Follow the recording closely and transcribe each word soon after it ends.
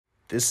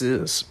This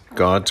is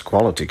God's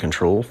Quality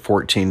Control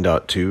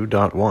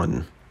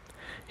 14.2.1.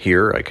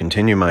 Here I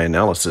continue my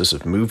analysis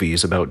of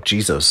movies about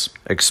Jesus,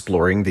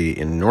 exploring the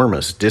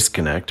enormous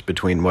disconnect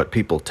between what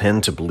people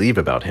tend to believe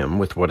about him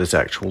with what is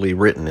actually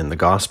written in the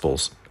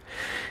Gospels.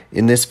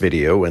 In this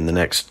video and the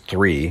next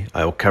three,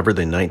 I'll cover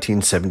the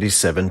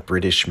 1977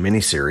 British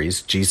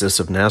miniseries Jesus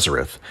of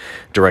Nazareth,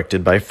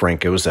 directed by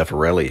Franco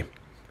Zefirelli.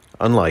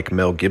 Unlike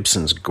Mel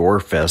Gibson's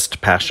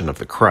gore-fest Passion of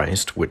the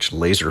Christ, which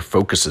laser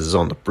focuses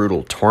on the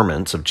brutal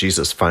torments of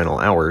Jesus' final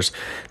hours,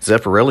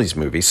 Zeffirelli's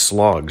movie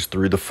slogs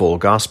through the full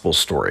gospel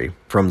story,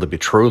 from the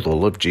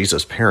betrothal of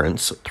Jesus'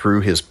 parents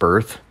through his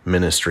birth,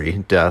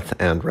 ministry, death,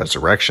 and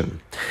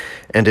resurrection.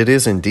 And it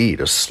is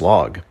indeed a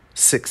slog.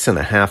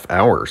 6.5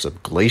 hours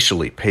of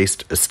glacially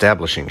paced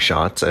establishing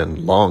shots and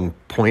long,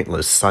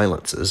 pointless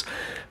silences,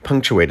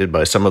 punctuated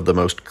by some of the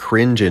most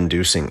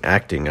cringe-inducing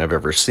acting I've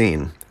ever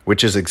seen,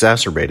 which is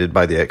exacerbated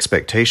by the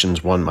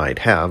expectations one might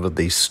have of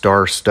the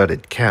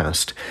star-studded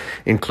cast,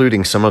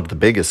 including some of the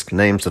biggest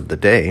names of the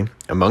day,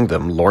 among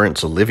them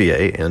Laurence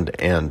Olivier and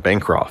Anne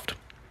Bancroft.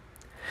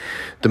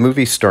 The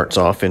movie starts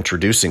off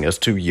introducing us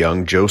to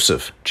young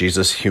Joseph,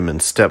 Jesus' human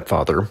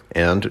stepfather,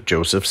 and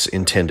Joseph's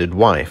intended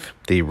wife,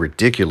 the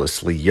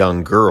ridiculously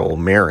young girl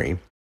Mary.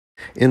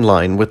 In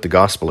line with the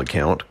gospel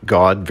account,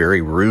 God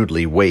very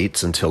rudely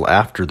waits until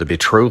after the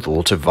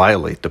betrothal to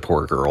violate the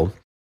poor girl.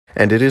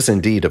 And it is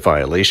indeed a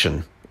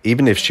violation.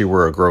 Even if she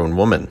were a grown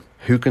woman,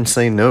 who can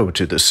say no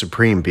to the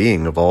supreme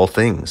being of all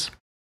things?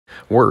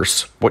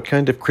 Worse, what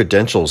kind of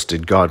credentials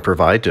did God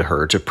provide to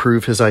her to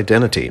prove his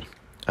identity?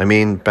 I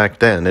mean, back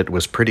then it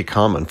was pretty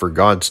common for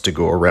gods to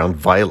go around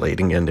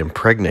violating and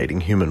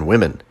impregnating human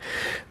women.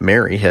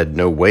 Mary had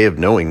no way of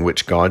knowing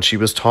which God she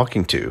was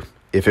talking to,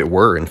 if it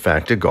were in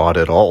fact a god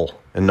at all,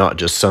 and not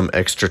just some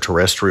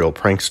extraterrestrial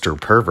prankster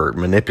pervert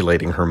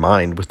manipulating her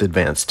mind with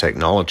advanced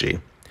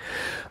technology.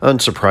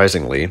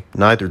 Unsurprisingly,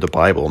 neither the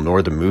Bible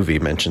nor the movie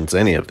mentions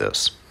any of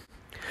this.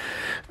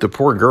 The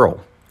poor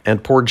girl,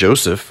 and poor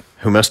Joseph,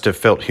 who must have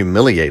felt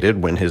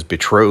humiliated when his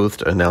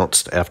betrothed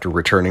announced after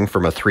returning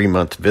from a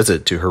 3-month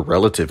visit to her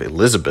relative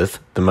Elizabeth,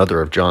 the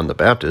mother of John the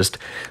Baptist,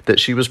 that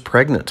she was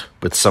pregnant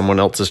with someone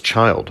else's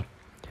child.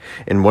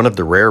 In one of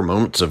the rare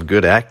moments of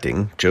good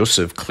acting,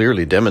 Joseph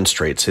clearly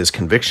demonstrates his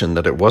conviction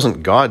that it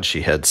wasn't God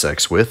she had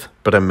sex with,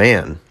 but a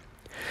man.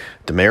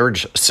 The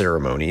marriage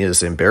ceremony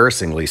is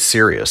embarrassingly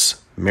serious.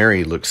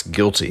 Mary looks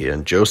guilty,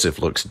 and Joseph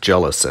looks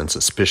jealous and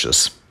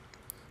suspicious.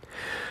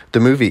 The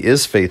movie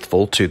is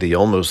faithful to the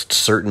almost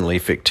certainly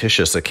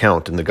fictitious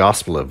account in the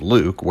Gospel of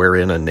Luke,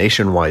 wherein a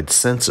nationwide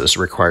census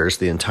requires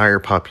the entire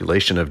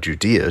population of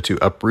Judea to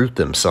uproot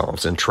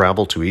themselves and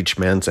travel to each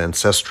man's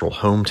ancestral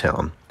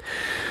hometown.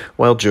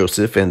 While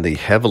Joseph and the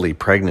heavily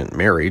pregnant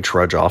Mary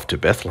trudge off to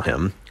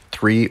Bethlehem,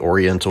 3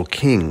 Oriental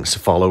kings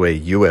follow a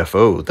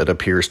UFO that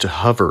appears to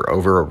hover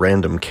over a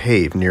random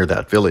cave near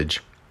that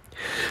village.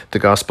 The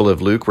Gospel of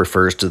Luke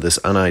refers to this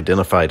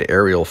unidentified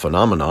aerial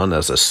phenomenon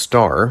as a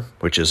star,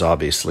 which is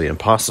obviously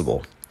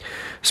impossible.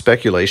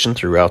 Speculation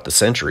throughout the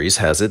centuries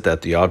has it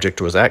that the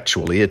object was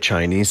actually a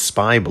Chinese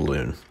spy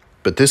balloon,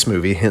 but this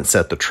movie hints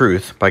at the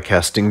truth by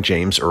casting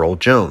James Earl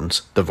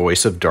Jones, the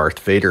voice of Darth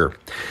Vader.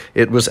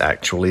 It was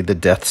actually the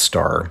Death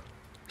Star.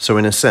 So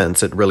in a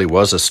sense, it really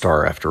was a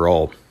star after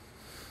all.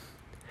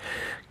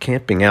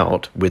 Camping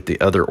out with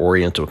the other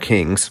Oriental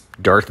kings,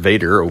 Darth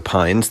Vader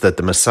opines that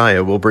the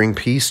Messiah will bring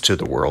peace to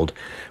the world,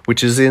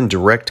 which is in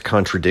direct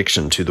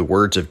contradiction to the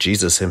words of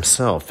Jesus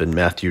himself in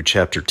Matthew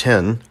chapter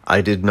 10, "I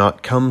did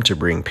not come to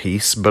bring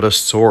peace, but a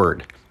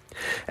sword."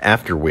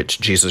 After which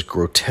Jesus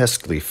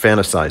grotesquely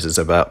fantasizes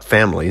about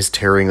families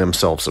tearing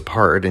themselves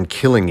apart and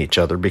killing each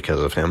other because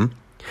of him.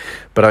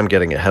 But I'm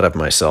getting ahead of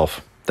myself.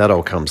 That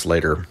all comes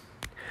later.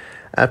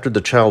 After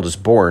the child is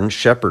born,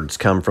 shepherds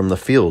come from the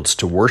fields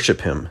to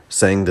worship him,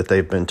 saying that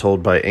they've been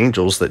told by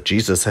angels that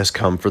Jesus has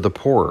come for the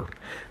poor.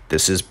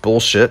 This is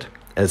bullshit,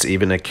 as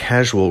even a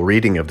casual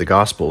reading of the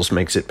Gospels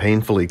makes it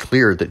painfully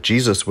clear that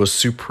Jesus was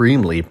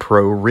supremely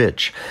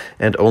pro-rich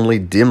and only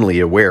dimly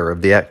aware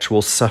of the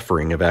actual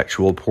suffering of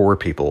actual poor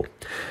people.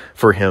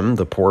 For him,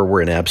 the poor were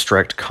an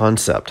abstract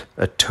concept,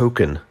 a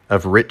token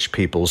of rich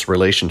people's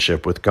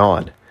relationship with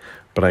God.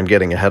 But I'm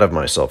getting ahead of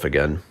myself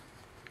again.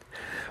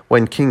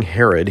 When King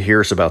Herod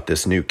hears about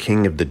this new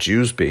king of the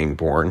Jews being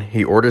born,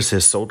 he orders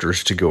his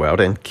soldiers to go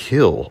out and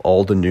kill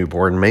all the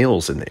newborn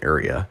males in the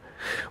area.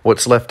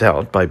 What's left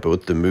out by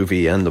both the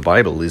movie and the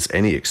Bible is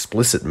any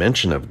explicit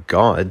mention of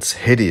God's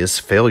hideous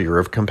failure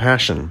of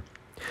compassion.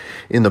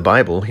 In the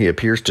Bible, he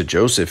appears to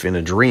Joseph in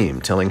a dream,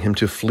 telling him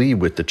to flee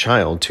with the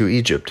child to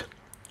Egypt.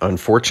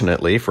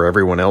 Unfortunately for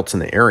everyone else in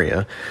the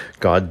area,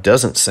 God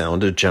doesn't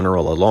sound a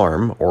general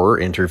alarm or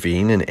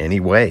intervene in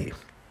any way.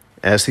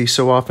 As he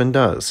so often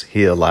does,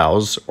 he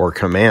allows or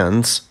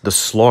commands the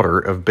slaughter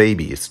of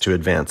babies to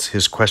advance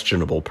his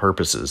questionable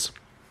purposes.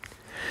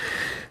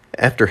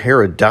 After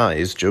Herod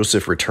dies,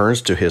 Joseph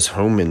returns to his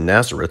home in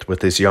Nazareth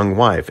with his young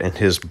wife and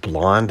his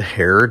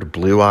blonde-haired,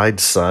 blue-eyed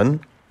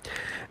son.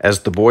 As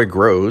the boy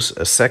grows,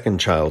 a second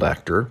child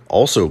actor,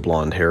 also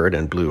blonde-haired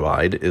and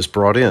blue-eyed, is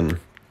brought in.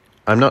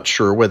 I'm not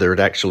sure whether it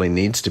actually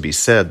needs to be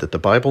said that the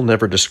Bible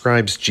never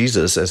describes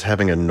Jesus as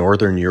having a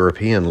Northern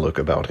European look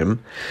about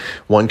him.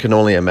 One can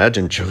only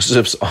imagine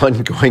Joseph's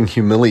ongoing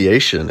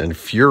humiliation and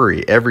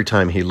fury every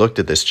time he looked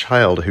at this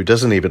child who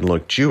doesn't even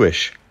look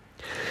Jewish.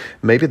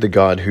 Maybe the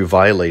God who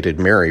violated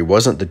Mary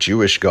wasn't the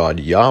Jewish God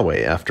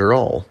Yahweh after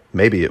all.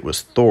 Maybe it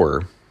was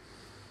Thor.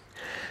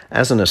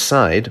 As an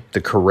aside,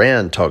 the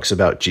Quran talks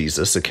about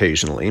Jesus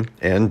occasionally,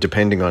 and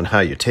depending on how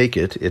you take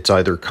it, it's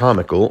either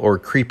comical or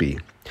creepy.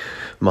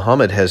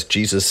 Muhammad has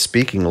Jesus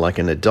speaking like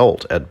an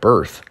adult at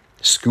birth,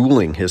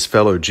 schooling his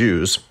fellow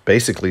Jews,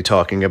 basically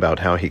talking about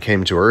how he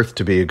came to earth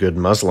to be a good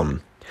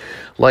Muslim.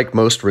 Like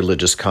most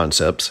religious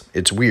concepts,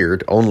 it's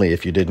weird only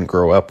if you didn't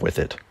grow up with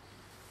it.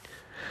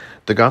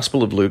 The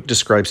Gospel of Luke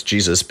describes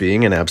Jesus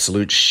being an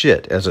absolute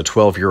shit as a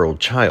 12-year-old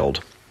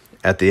child.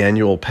 At the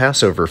annual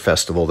Passover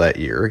festival that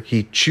year,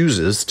 he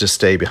chooses to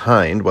stay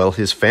behind while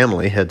his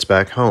family heads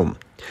back home.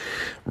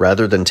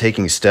 Rather than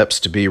taking steps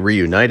to be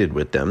reunited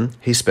with them,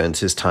 he spends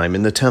his time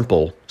in the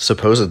temple,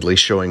 supposedly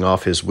showing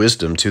off his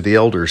wisdom to the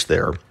elders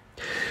there.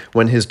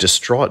 When his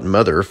distraught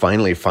mother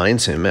finally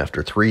finds him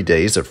after 3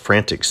 days of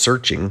frantic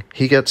searching,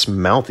 he gets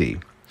mouthy.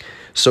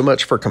 So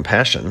much for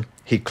compassion.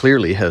 He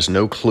clearly has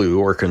no clue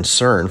or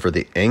concern for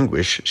the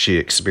anguish she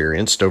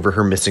experienced over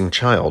her missing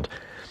child.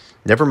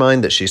 Never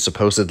mind that she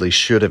supposedly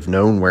should have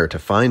known where to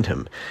find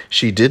him.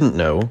 She didn't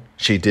know,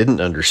 she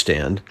didn't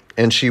understand,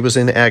 and she was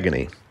in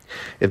agony.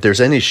 If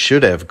there's any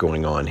should have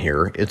going on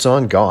here, it's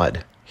on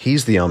God.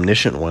 He's the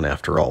omniscient one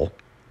after all.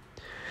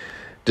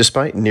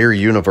 Despite near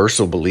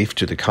universal belief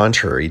to the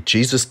contrary,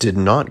 Jesus did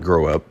not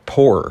grow up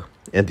poor,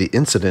 and the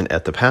incident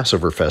at the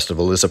Passover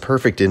festival is a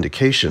perfect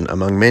indication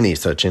among many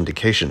such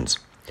indications.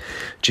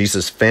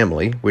 Jesus'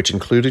 family, which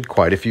included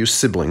quite a few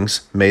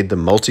siblings, made the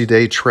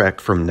multi-day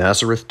trek from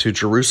Nazareth to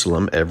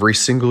Jerusalem every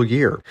single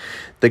year.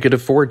 They could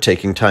afford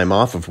taking time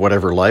off of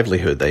whatever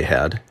livelihood they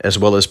had, as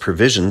well as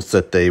provisions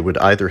that they would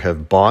either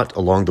have bought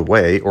along the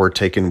way or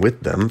taken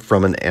with them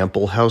from an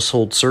ample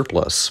household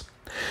surplus.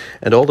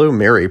 And although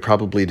Mary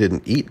probably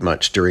didn't eat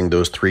much during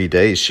those 3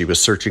 days she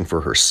was searching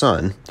for her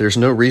son, there's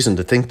no reason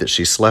to think that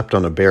she slept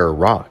on a bare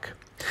rock.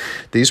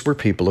 These were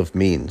people of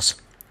means.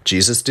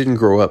 Jesus didn't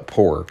grow up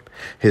poor.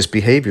 His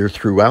behavior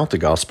throughout the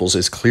Gospels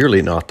is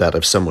clearly not that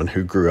of someone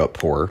who grew up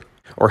poor,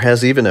 or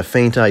has even a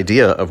faint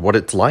idea of what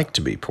it's like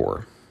to be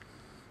poor.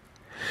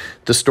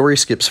 The story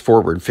skips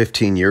forward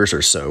 15 years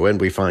or so,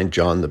 and we find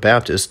John the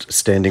Baptist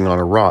standing on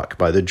a rock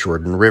by the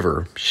Jordan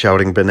River,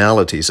 shouting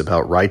banalities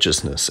about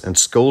righteousness and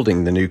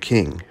scolding the new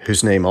king,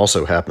 whose name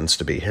also happens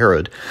to be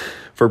Herod,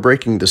 for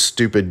breaking the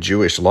stupid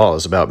Jewish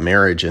laws about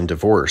marriage and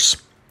divorce.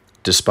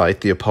 Despite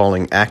the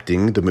appalling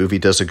acting, the movie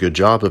does a good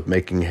job of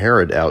making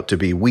Herod out to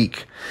be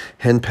weak,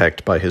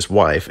 henpecked by his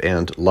wife,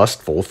 and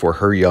lustful for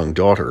her young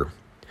daughter.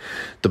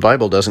 The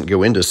Bible doesn't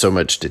go into so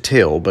much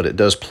detail, but it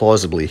does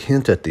plausibly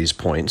hint at these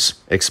points,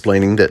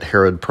 explaining that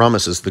Herod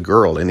promises the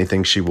girl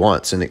anything she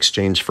wants in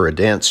exchange for a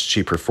dance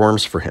she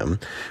performs for him,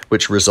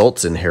 which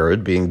results in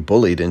Herod being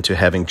bullied into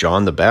having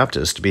John the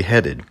Baptist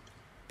beheaded.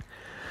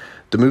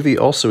 The movie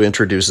also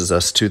introduces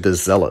us to the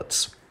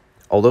Zealots.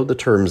 Although the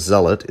term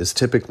zealot is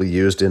typically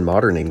used in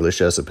modern English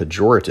as a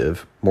pejorative,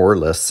 more or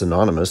less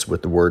synonymous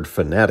with the word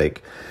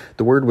fanatic,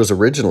 the word was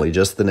originally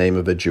just the name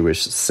of a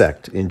Jewish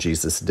sect in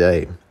Jesus'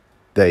 day.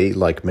 They,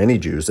 like many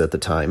Jews at the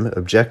time,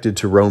 objected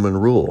to Roman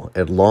rule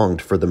and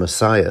longed for the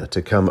Messiah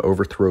to come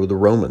overthrow the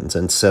Romans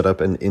and set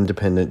up an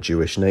independent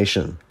Jewish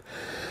nation.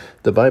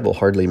 The Bible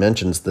hardly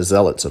mentions the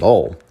Zealots at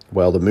all,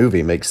 while the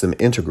movie makes them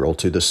integral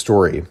to the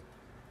story.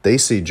 They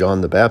see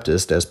John the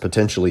Baptist as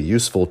potentially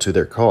useful to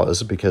their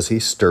cause because he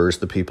stirs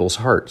the people's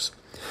hearts,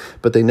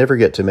 but they never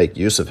get to make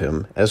use of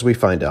him, as we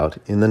find out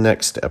in the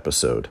next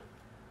episode.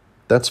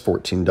 That's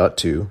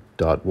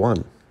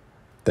 14.2.1.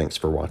 Thanks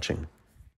for watching.